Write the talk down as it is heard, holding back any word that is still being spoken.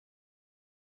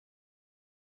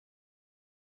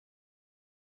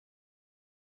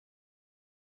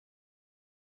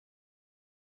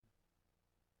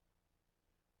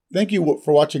Thank you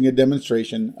for watching a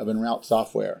demonstration of EnRoute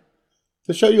software.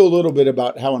 To show you a little bit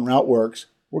about how EnRoute works,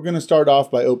 we're going to start off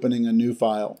by opening a new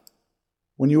file.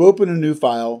 When you open a new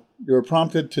file, you're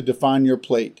prompted to define your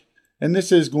plate. And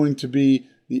this is going to be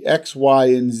the X, Y,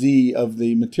 and Z of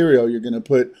the material you're going to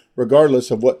put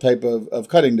regardless of what type of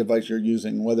cutting device you're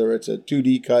using, whether it's a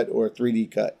 2D cut or a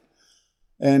 3D cut.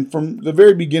 And from the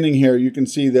very beginning here, you can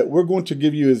see that we're going to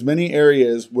give you as many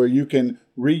areas where you can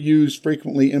reuse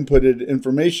frequently inputted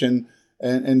information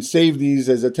and save these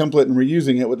as a template and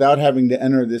reusing it without having to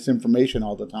enter this information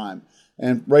all the time.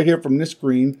 And right here from this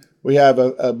screen, we have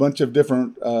a bunch of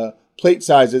different plate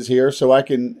sizes here. So I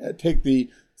can take the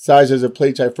sizes of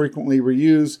plates I frequently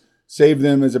reuse, save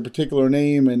them as a particular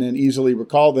name, and then easily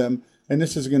recall them. And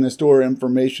this is going to store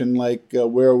information like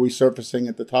where are we surfacing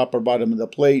at the top or bottom of the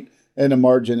plate, and a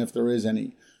margin if there is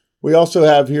any. We also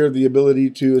have here the ability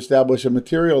to establish a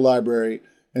material library,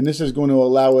 and this is going to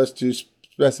allow us to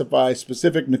specify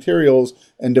specific materials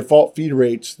and default feed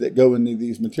rates that go into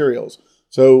these materials.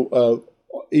 So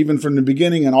even from the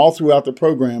beginning and all throughout the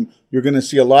program, you're going to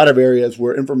see a lot of areas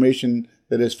where information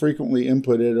that is frequently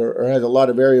inputted or has a lot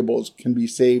of variables can be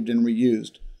saved and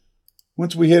reused.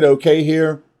 Once we hit OK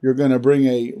here, you're going to bring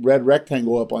a red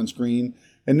rectangle up on screen,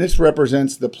 and this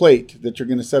represents the plate that you're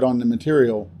going to set on the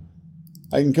material.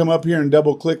 I can come up here and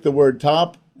double click the word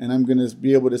top, and I'm going to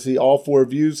be able to see all four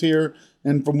views here.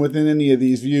 And from within any of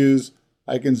these views,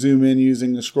 I can zoom in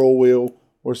using the scroll wheel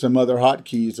or some other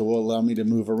hotkeys that will allow me to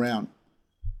move around.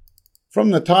 From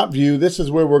the top view, this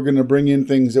is where we're going to bring in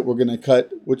things that we're going to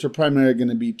cut, which are primarily going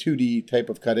to be 2D type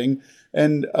of cutting.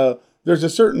 And there's a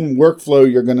certain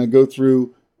workflow you're going to go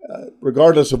through.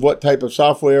 Regardless of what type of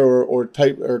software or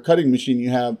type or cutting machine you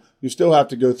have, you still have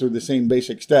to go through the same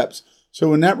basic steps.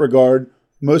 So in that regard,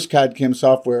 most CAD/CAM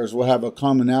softwares will have a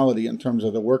commonality in terms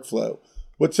of the workflow.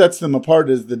 What sets them apart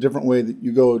is the different way that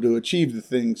you go to achieve the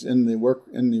things in the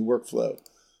workflow.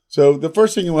 So the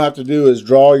first thing you'll have to do is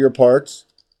draw your parts.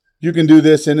 You can do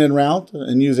this in EnRoute,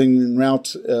 and using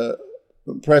EnRoute's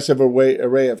impressive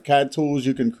array of CAD tools,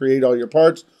 you can create all your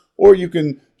parts, or you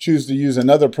can choose to use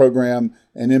another program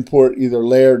and import either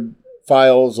layered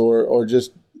files or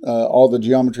just all the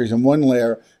geometries in one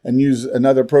layer and use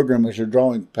another program as your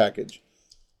drawing package.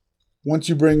 Once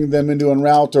you bring them into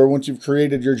EnRoute, or once you've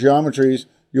created your geometries,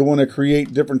 you'll want to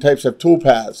create different types of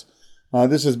toolpaths.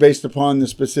 This is based upon the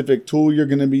specific tool you're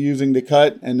going to be using to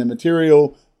cut, and the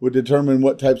material would determine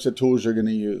what types of tools you're going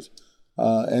to use.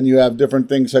 And you have different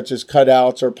things such as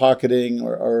cutouts or pocketing,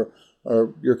 or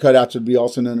your cutouts would be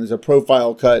also known as a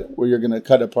profile cut, where you're going to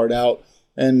cut a part out,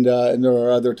 and there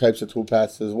are other types of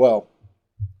toolpaths as well.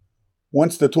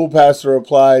 Once the toolpaths are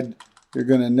applied, you're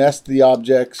going to nest the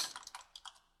objects.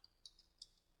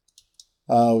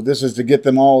 This is to get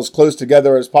them all as close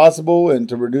together as possible and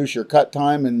to reduce your cut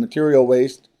time and material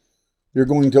waste. You're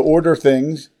going to order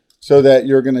things so that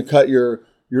you're going to cut your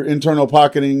internal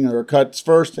pocketing or cuts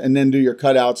first, and then do your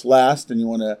cutouts last, and you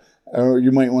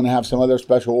might want to have some other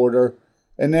special order.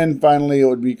 And then finally, it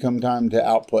would become time to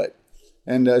output.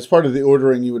 And as part of the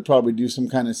ordering, you would probably do some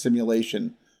kind of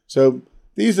simulation. So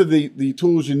these are the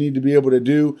tools you need to be able to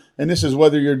do. And this is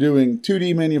whether you're doing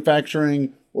 2D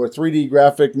manufacturing or 3D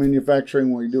graphic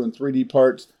manufacturing, where you're doing 3D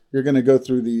parts, you're going to go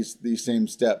through these same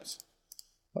steps.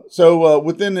 So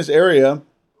within this area,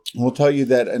 we'll tell you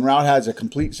that EnRoute has a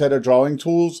complete set of drawing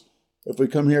tools. If we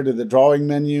come here to the drawing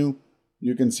menu,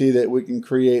 you can see that we can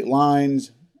create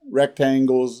lines,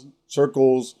 rectangles,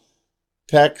 circles,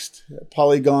 text,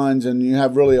 polygons, and you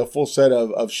have really a full set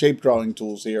of shape drawing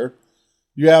tools here.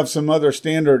 You have some other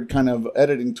standard kind of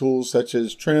editing tools such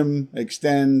as trim,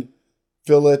 extend,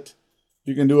 fillet.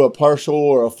 You can do a partial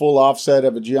or a full offset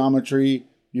of a geometry.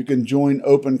 You can join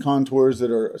open contours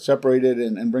that are separated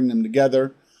and bring them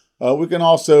together. We can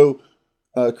also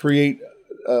create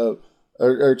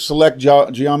or select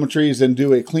geometries and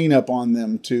do a cleanup on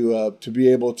them to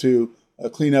be able to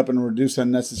clean up and reduce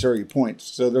unnecessary points.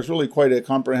 So there's really quite a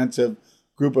comprehensive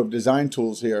group of design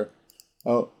tools here.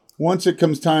 Once it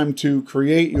comes time to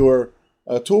create your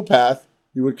toolpath,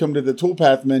 you would come to the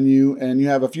toolpath menu, and you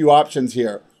have a few options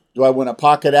here. Do I want to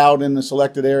pocket out in the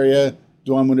selected area?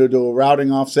 Do I want to do a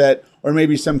routing offset, or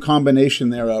maybe some combination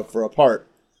thereof for a part?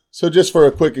 So just for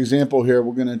a quick example here,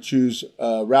 we're going to choose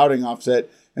routing offset.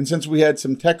 And since we had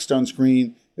some text on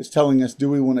screen, it's telling us, do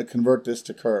we want to convert this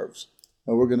to curves?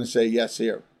 And we're going to say yes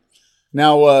here.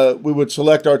 Now we would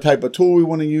select our type of tool we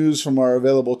want to use from our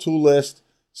available tool list.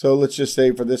 So let's just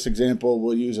say for this example,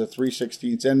 we'll use a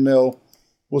 3/16 end mill.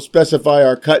 We'll specify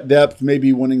our cut depth,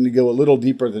 maybe wanting to go a little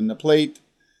deeper than the plate.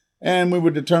 And we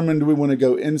would determine, do we want to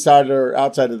go inside or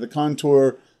outside of the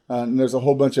contour? And there's a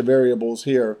whole bunch of variables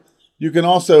here. You can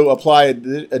also apply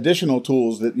additional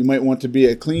tools that you might want to be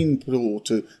a clean tool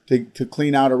to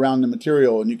clean out around the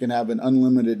material, and you can have an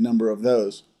unlimited number of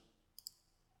those.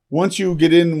 Once you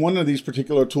get in one of these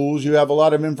particular tools, you have a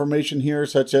lot of information here,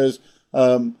 such as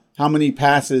how many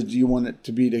passes do you want it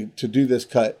to be to do this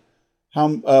cut.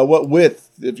 What width,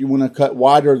 if you want to cut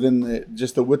wider than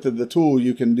just the width of the tool,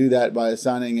 you can do that by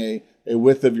assigning a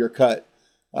width of your cut.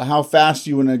 How fast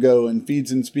you want to go in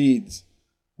feeds and speeds.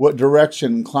 What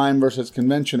direction, climb versus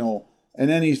conventional,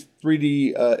 and any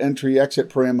 3D entry-exit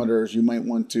parameters you might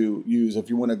want to use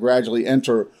if you want to gradually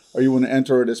enter or you want to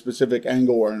enter at a specific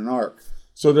angle or an arc.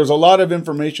 So there's a lot of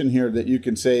information here that you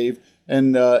can save,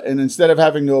 and instead of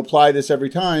having to apply this every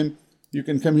time, you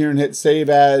can come here and hit Save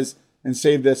As and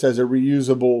save this as a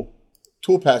reusable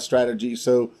toolpath strategy.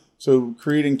 So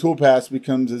creating toolpaths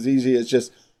becomes as easy as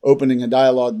just opening a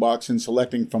dialog box and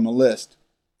selecting from a list.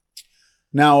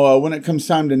 Now, when it comes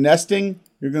time to nesting,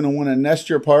 you're going to want to nest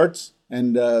your parts,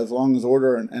 and as long as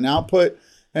order and output.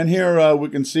 And here we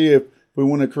can see if we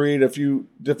want to create a few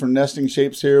different nesting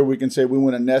shapes here. We can say we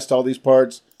want to nest all these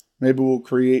parts. Maybe we'll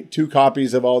create 2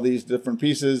 copies of all these different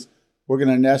pieces. We're going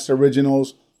to nest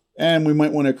originals, and we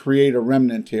might want to create a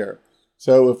remnant here.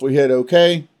 So if we hit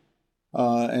OK,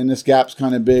 and this gap's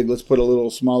kind of big, let's put a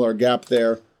little smaller gap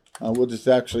there. We'll just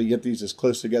actually get these as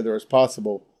close together as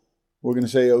possible. We're going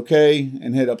to say OK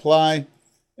and hit Apply.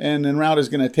 And EnRoute is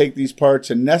going to take these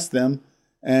parts and nest them.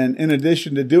 And in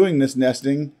addition to doing this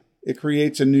nesting, it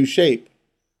creates a new shape.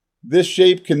 This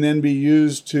shape can then be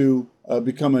used to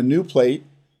become a new plate.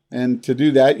 And to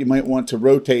do that, you might want to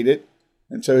rotate it.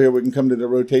 And so here we can come to the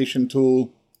rotation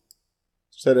tool,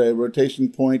 set a rotation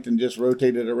point, and just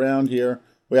rotate it around here.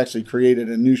 We actually created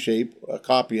a new shape, a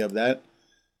copy of that.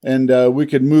 And we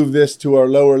could move this to our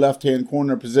lower left-hand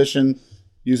corner position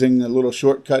using a little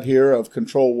shortcut here of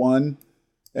Control-1.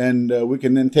 And we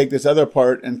can then take this other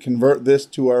part and convert this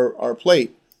to our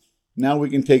plate. Now we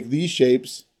can take these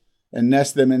shapes and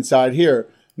nest them inside here.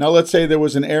 Now let's say there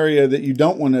was an area that you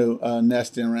don't want to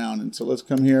nest in around. And so let's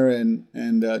come here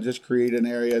and just create an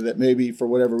area that maybe for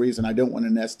whatever reason I don't want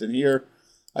to nest in here.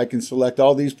 I can select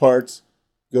all these parts,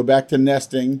 go back to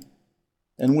nesting,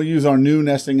 and we'll use our new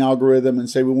nesting algorithm and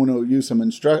say we want to use some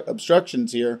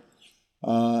obstructions here.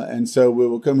 And so we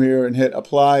will come here and hit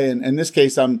Apply. And in this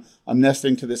case, I'm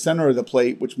nesting to the center of the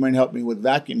plate, which might help me with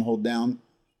vacuum hold down.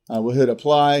 We'll hit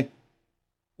Apply.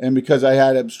 And because I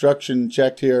had obstruction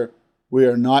checked here, we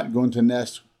are not going to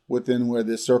nest within where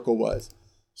this circle was.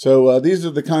 So these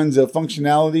are the kinds of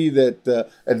functionality that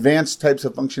advanced types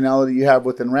of functionality you have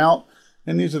with EnRoute.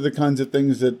 And these are the kinds of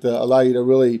things that allow you to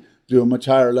really do a much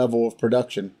higher level of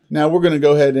production. Now we're going to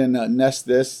go ahead and nest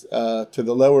this to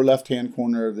the lower left-hand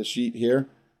corner of the sheet here.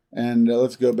 And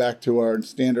let's go back to our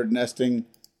standard nesting,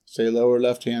 say lower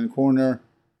left-hand corner,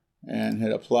 and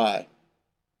hit Apply.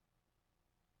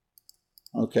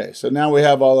 Okay, so now we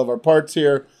have all of our parts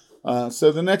here.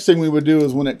 So the next thing we would do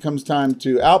is when it comes time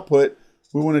to output,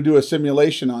 we want to do a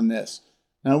simulation on this.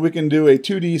 Now we can do a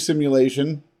 2D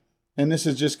simulation. And this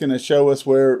is just going to show us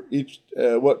where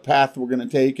what path we're going to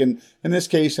take. And in this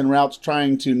case, EnRoute's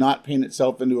trying to not paint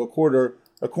itself into a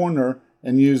corner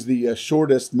and use the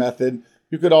shortest method.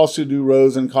 You could also do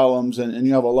rows and columns, and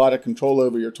you have a lot of control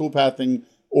over your toolpathing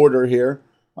order here.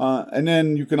 And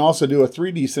then you can also do a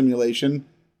 3D simulation.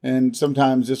 And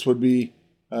sometimes this would be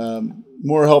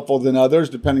more helpful than others,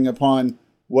 depending upon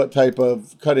what type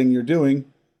of cutting you're doing.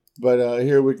 But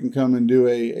here we can come and do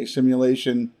a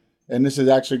simulation. And this is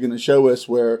actually going to show us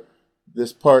where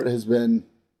this part has been,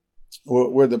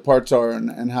 where the parts are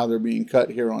and how they're being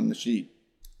cut here on the sheet.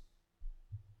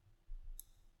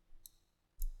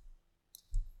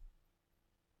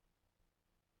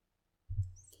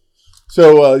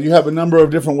 So you have a number of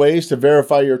different ways to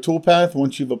verify your toolpath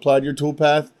once you've applied your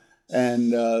toolpath.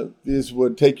 And this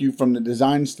would take you from the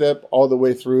design step all the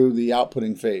way through the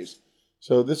outputting phase.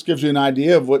 So this gives you an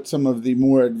idea of what some of the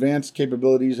more advanced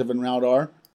capabilities of EnRoute are.